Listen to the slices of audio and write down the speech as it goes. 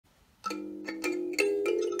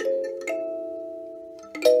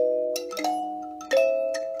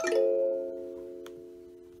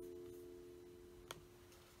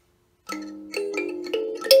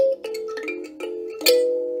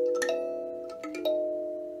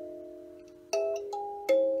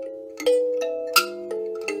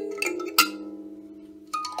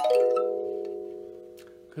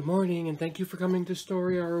Good morning, and thank you for coming to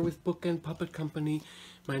Story Hour with Book and Puppet Company.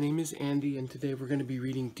 My name is Andy, and today we're going to be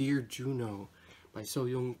reading Dear Juno by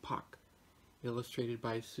So-Young Pak, illustrated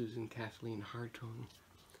by Susan Kathleen Hartung.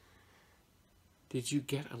 Did you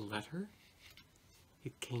get a letter?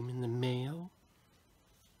 It came in the mail.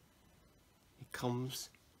 It comes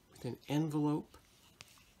with an envelope,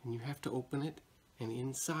 and you have to open it, and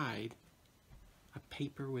inside, a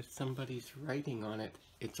paper with somebody's writing on it.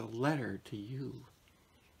 It's a letter to you.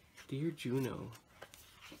 Dear Juno.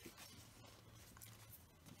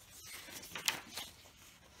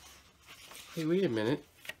 Hey, wait a minute.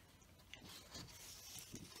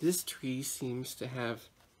 This tree seems to have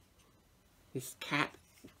this cat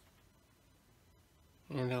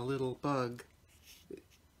and a little bug.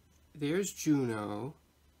 There's Juno,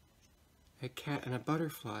 a cat and a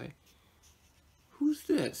butterfly. Who's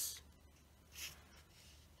this?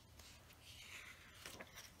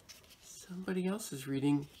 Somebody else is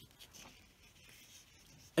reading.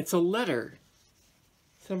 It's a letter.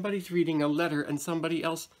 Somebody's reading a letter and somebody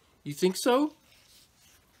else. You think so?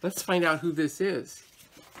 Let's find out who this is.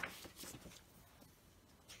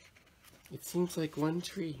 It seems like one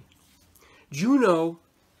tree. Juno.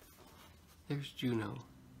 There's Juno.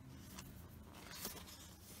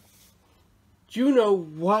 Juno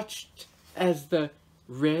watched as the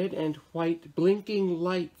red and white blinking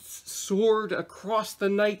lights soared across the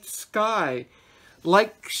night sky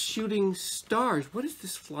like shooting stars. What is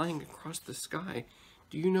this flying across the sky?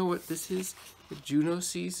 Do you know what this is that Juno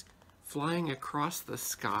sees flying across the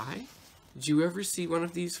sky? Did you ever see one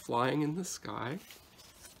of these flying in the sky?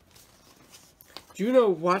 Juno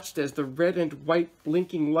watched as the red and white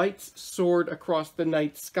blinking lights soared across the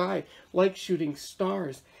night sky like shooting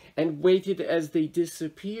stars and waited as they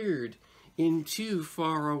disappeared in two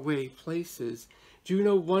faraway places.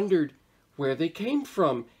 Juno wondered where they came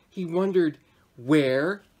from. He wondered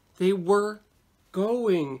where they were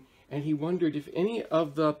going. And he wondered if any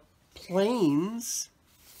of the planes...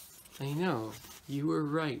 I know, you were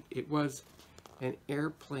right. It was an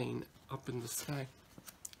airplane up in the sky.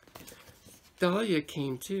 Dahlia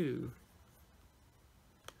came too.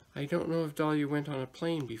 I don't know if Dahlia went on a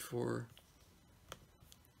plane before.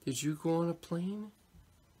 Did you go on a plane?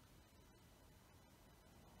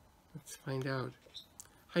 Let's find out.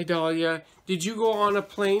 Hi, Dahlia. Did you go on a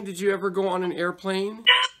plane? Did you ever go on an airplane?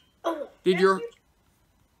 Did your...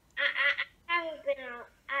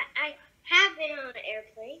 I have been on an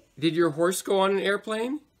airplane. Did your horse go on an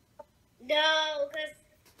airplane? No,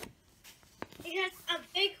 because a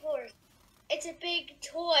big horse. It's a big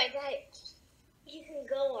toy that you can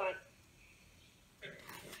go on.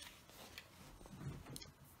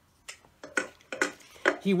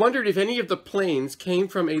 He wondered if any of the planes came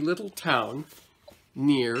from a little town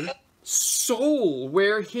near Seoul,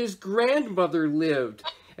 where his grandmother lived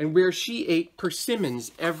and where she ate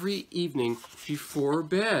persimmons every evening before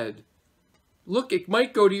bed. Look, it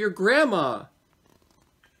might go to your grandma.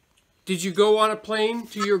 Did you go on a plane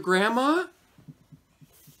to your grandma?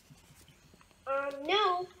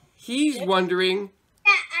 No. He's wondering...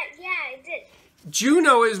 Yeah, I did.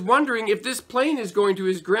 Juno is wondering if this plane is going to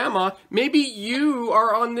his grandma. Maybe you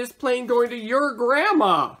are on this plane going to your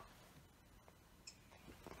grandma.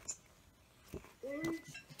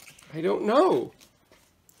 I don't know.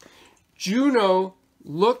 Juno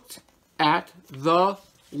looked at the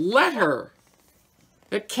letter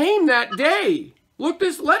that came that day. Look,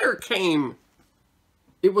 this letter came.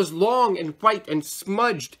 It was long and white and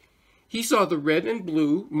smudged. He saw the red and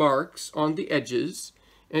blue marks on the edges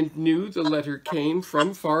and knew the letter came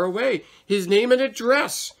from far away. His name and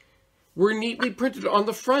address were neatly printed on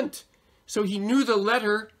the front, so he knew the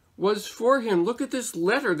letter was for him. Look at this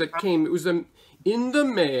letter that came. It was in the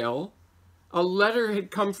mail. A letter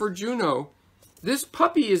had come for Juno. This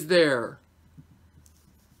puppy is there.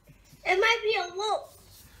 It might be a wolf.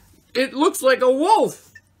 It looks like a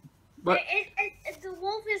wolf. But the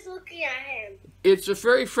wolf is looking at him. It's a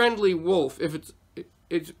very friendly wolf.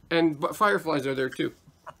 And fireflies are there too.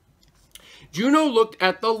 Juno looked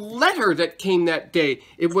at the letter that came that day.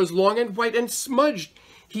 It was long and white and smudged.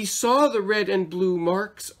 He saw the red and blue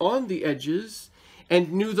marks on the edges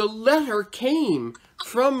and knew the letter came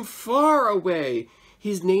from far away.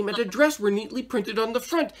 His name and address were neatly printed on the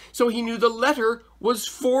front, so he knew the letter was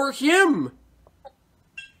for him.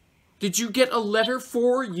 Did you get a letter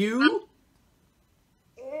for you?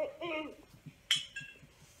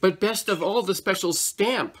 But best of all, the special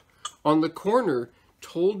stamp on the corner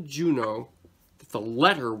told Juno that the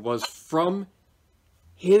letter was from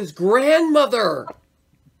his grandmother.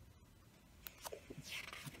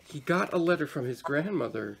 He got a letter from his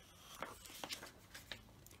grandmother.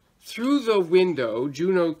 Through the window,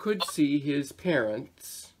 Juno could see his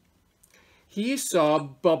parents. He saw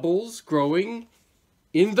bubbles growing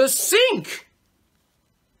in the sink.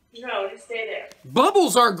 No, just stay there.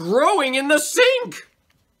 Bubbles are growing in the sink.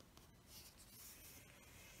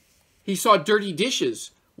 He saw dirty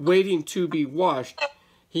dishes waiting to be washed.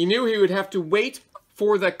 He knew he would have to wait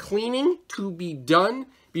for the cleaning to be done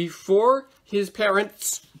before his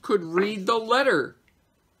parents could read the letter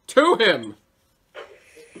to him.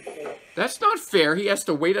 That's not fair. He has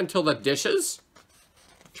to wait until the dishes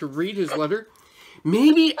to read his letter.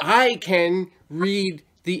 Maybe I can read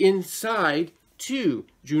the inside too,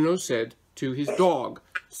 Juno said to his dog,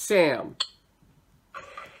 Sam.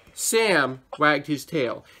 Sam wagged his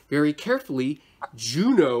tail. Very carefully,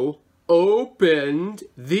 Juno opened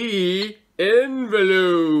the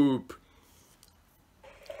envelope.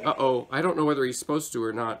 Uh-oh, I don't know whether he's supposed to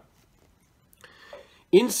or not.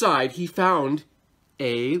 Inside, he found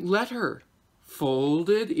a letter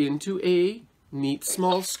folded into a neat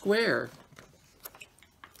small square.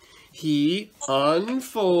 He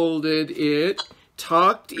unfolded it.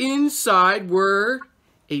 Tucked inside were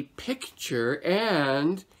a picture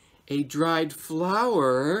and a dried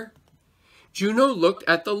flower. Juno looked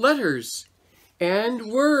at the letters and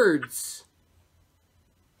words.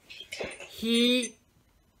 He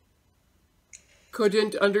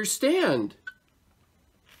couldn't understand.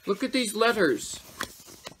 Look at these letters.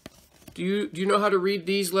 Do you know how to read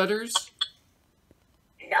these letters?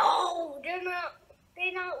 No,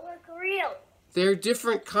 they don't look real. They're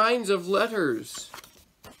different kinds of letters.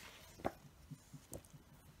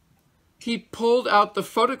 He pulled out the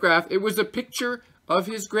photograph. It was a picture of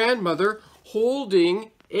his grandmother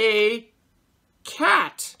holding a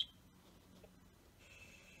cat.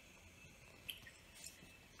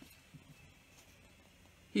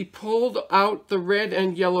 He pulled out the red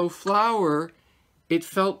and yellow flower. It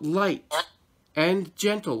felt light and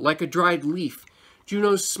gentle, like a dried leaf.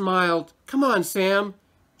 Juno smiled. Come on, Sam,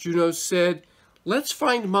 Juno said. Let's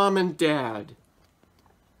find Mom and Dad.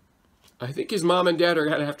 I think his mom and dad are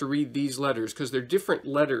going to have to read these letters because they're different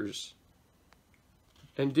letters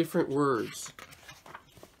and different words.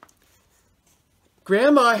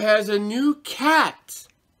 Grandma has a new cat,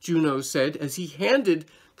 Juno said as he handed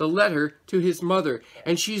the letter to his mother,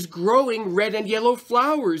 and she's growing red and yellow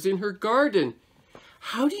flowers in her garden.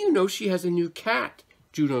 How do you know she has a new cat?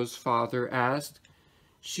 Juno's father asked.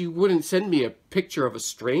 She wouldn't send me a picture of a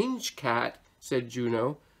strange cat, said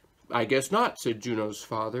Juno. I guess not, said Juno's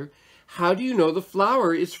father. How do you know the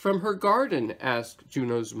flower is from her garden? Asked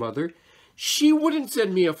Juno's mother. She wouldn't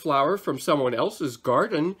send me a flower from someone else's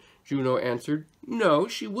garden, Juno answered. No,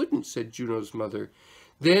 she wouldn't, said Juno's mother.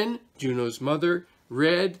 Then Juno's mother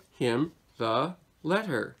read him the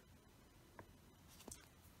letter.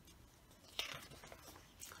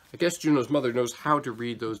 I guess Juno's mother knows how to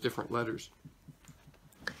read those different letters.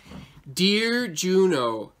 Dear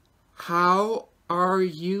Juno, how are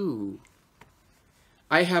you?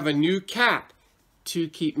 I have a new cat to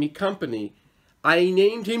keep me company. I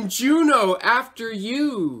named him Juno after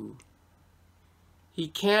you. He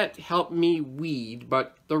can't help me weed,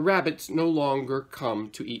 but the rabbits no longer come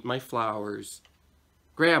to eat my flowers.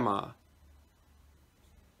 Grandma.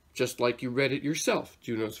 Just like you read it yourself,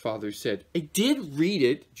 Juno's father said. I did read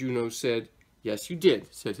it, Juno said. Yes, you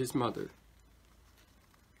did, said his mother.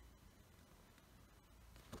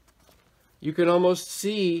 You can almost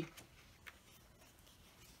see,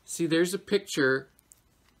 there's a picture,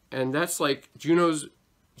 and that's like Juno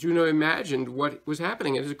imagined what was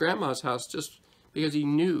happening at his grandma's house just because he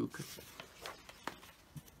knew.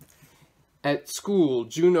 At school,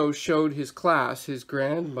 Juno showed his class his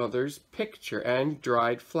grandmother's picture and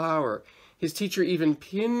dried flower. His teacher even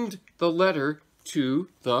pinned the letter to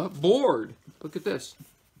the board. Look at this.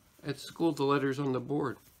 At school, the letter's on the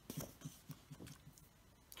board.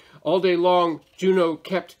 All day long, Juno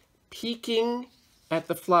kept peeking at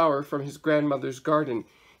the flower from his grandmother's garden.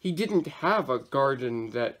 He didn't have a garden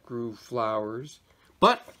that grew flowers,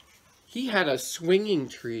 but he had a swinging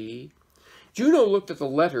tree. Juno looked at the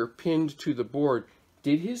letter pinned to the board.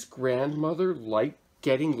 Did his grandmother like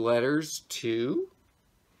getting letters too?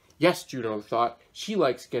 Yes, Juno thought, she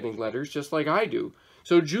likes getting letters just like I do.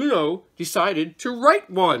 So Juno decided to write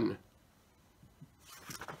one.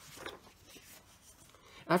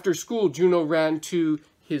 After school, Juno ran to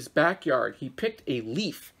his backyard. He picked a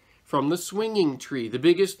leaf from the swinging tree, the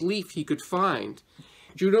biggest leaf he could find.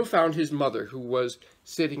 Juno found his mother, who was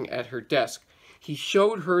sitting at her desk. He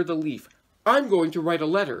showed her the leaf. I'm going to write a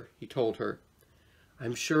letter, he told her.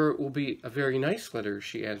 I'm sure it will be a very nice letter,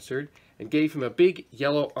 she answered, and gave him a big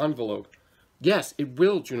yellow envelope. Yes, it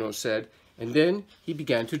will, Juno said, And then he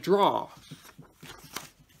began to draw.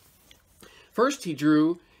 First, he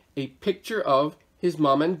drew a picture of his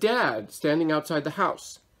mom and dad standing outside the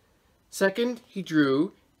house. Second, he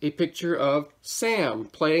drew a picture of Sam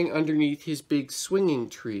playing underneath his big swinging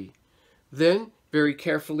tree. Then, very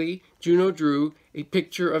carefully, Juno drew a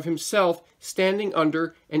picture of himself standing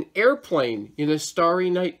under an airplane in a starry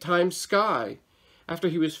nighttime sky. After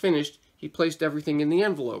he was finished, he placed everything in the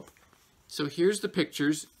envelope. So here's the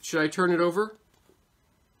pictures. Should I turn it over?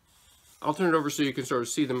 I'll turn it over so you can sort of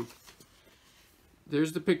see them.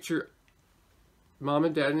 There's the picture, Mom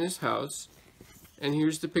and Dad in his house. And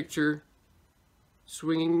here's the picture,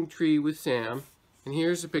 swinging tree with Sam. And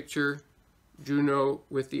here's the picture, Juno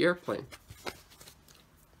with the airplane.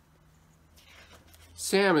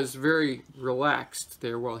 Sam is very relaxed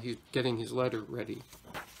there while he's getting his letter ready.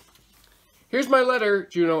 "Here's my letter,"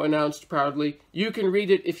 Juno announced proudly. "You can read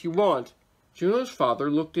it if you want." Juno's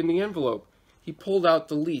father looked in the envelope. He pulled out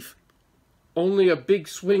the leaf. "Only a big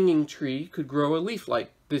swinging tree could grow a leaf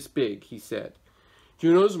like this big," he said.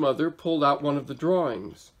 Juno's mother pulled out one of the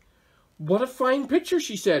drawings. "What a fine picture,"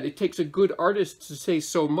 she said. "It takes a good artist to say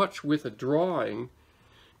so much with a drawing."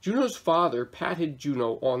 Juno's father patted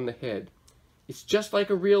Juno on the head. "It's just like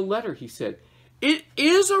a real letter," he said. "It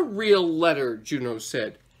is a real letter," Juno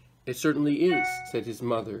said. "It certainly is," said his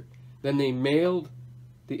mother. Then they mailed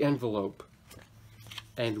the envelope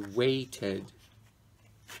and waited.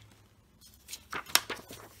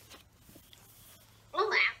 Oh,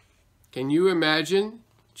 wow. Can you imagine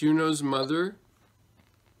Juno's mother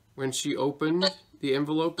when she opened the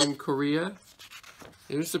envelope in Korea?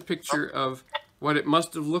 Here's a picture of what it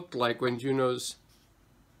must have looked like when Juno's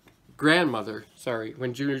grandmother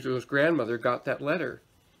got that letter.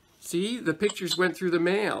 See, the pictures went through the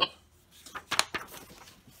mail.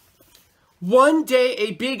 One day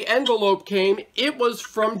a big envelope came. It was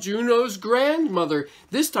from Juno's grandmother.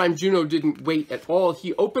 This time Juno didn't wait at all.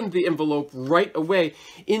 He opened the envelope right away.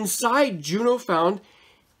 Inside, Juno found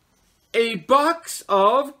a box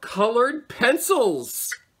of colored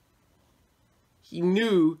pencils. He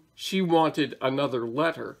knew she wanted another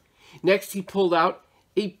letter. Next, he pulled out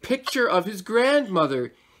a picture of his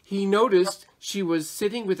grandmother. He noticed she was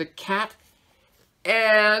sitting with a cat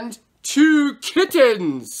and 2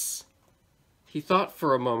 kittens. He thought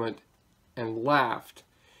for a moment and laughed.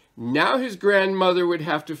 Now his grandmother would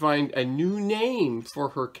have to find a new name for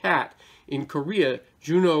her cat. In Korea,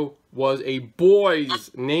 Juno was a boy's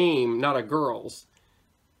name, not a girl's.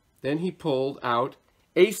 Then he pulled out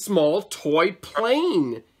a small toy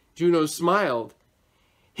plane. Juno smiled.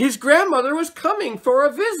 His grandmother was coming for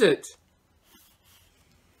a visit.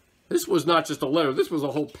 This was not just a letter. This was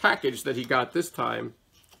a whole package that he got this time.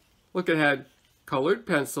 Look, it had colored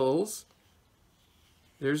pencils.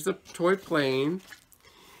 There's the toy plane.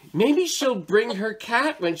 "Maybe she'll bring her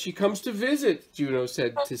cat when she comes to visit," Juno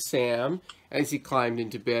said to Sam as he climbed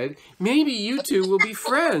into bed. "Maybe you two will be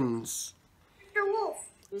friends." The wolf.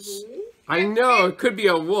 I know, it could be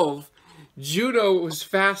a wolf.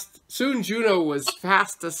 Soon Juno was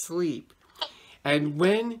fast asleep. And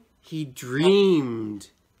when he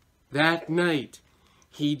dreamed that night,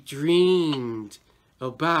 he dreamed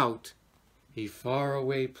about a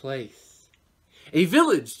faraway place. A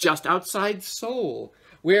village just outside Seoul,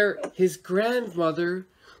 where his grandmother,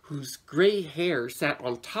 whose gray hair sat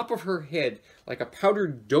on top of her head like a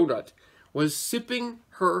powdered donut, was sipping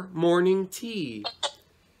her morning tea.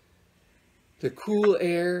 The cool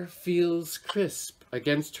air feels crisp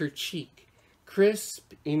against her cheek,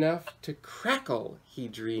 crisp enough to crackle, he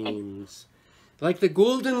dreams, like the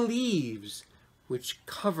golden leaves which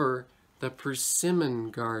cover the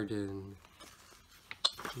persimmon garden.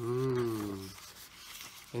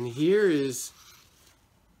 And here is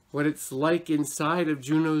what it's like inside of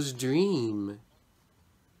Juno's dream,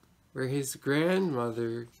 where his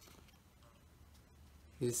grandmother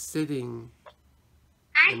is sitting.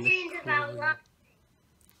 I dreamed about love.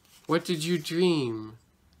 What did you dream?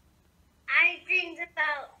 I dreamed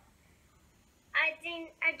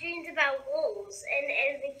about wolves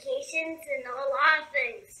and vacations and a lot of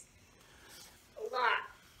things. A lot.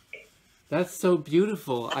 That's so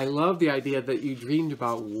beautiful. I love the idea that you dreamed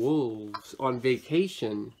about wolves on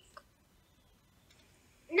vacation.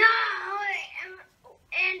 No,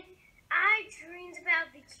 and I dreamed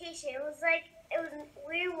about vacation. It was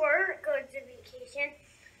we weren't going to vacation.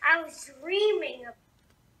 I was dreaming of.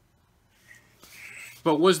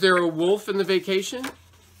 But was there a wolf in the vacation?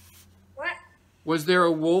 What? Was there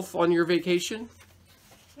a wolf on your vacation?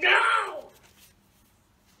 No!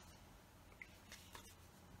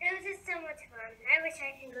 It was just so much fun. I wish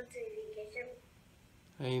I could go to a vacation.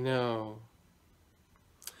 I know.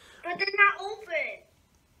 But they're not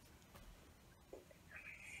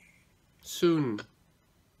Soon.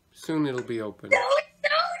 Soon it'll be open. No.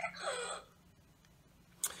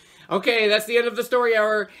 Okay, that's the end of the story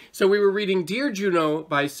hour. So we were reading Dear Juno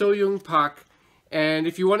by So-Young Pak. And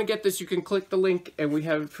if you want to get this, you can click the link, and we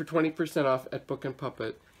have it for 20% off at Book and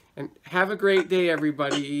Puppet. And have a great day,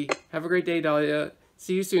 everybody. Have a great day, Dahlia.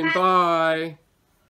 See you soon. Bye.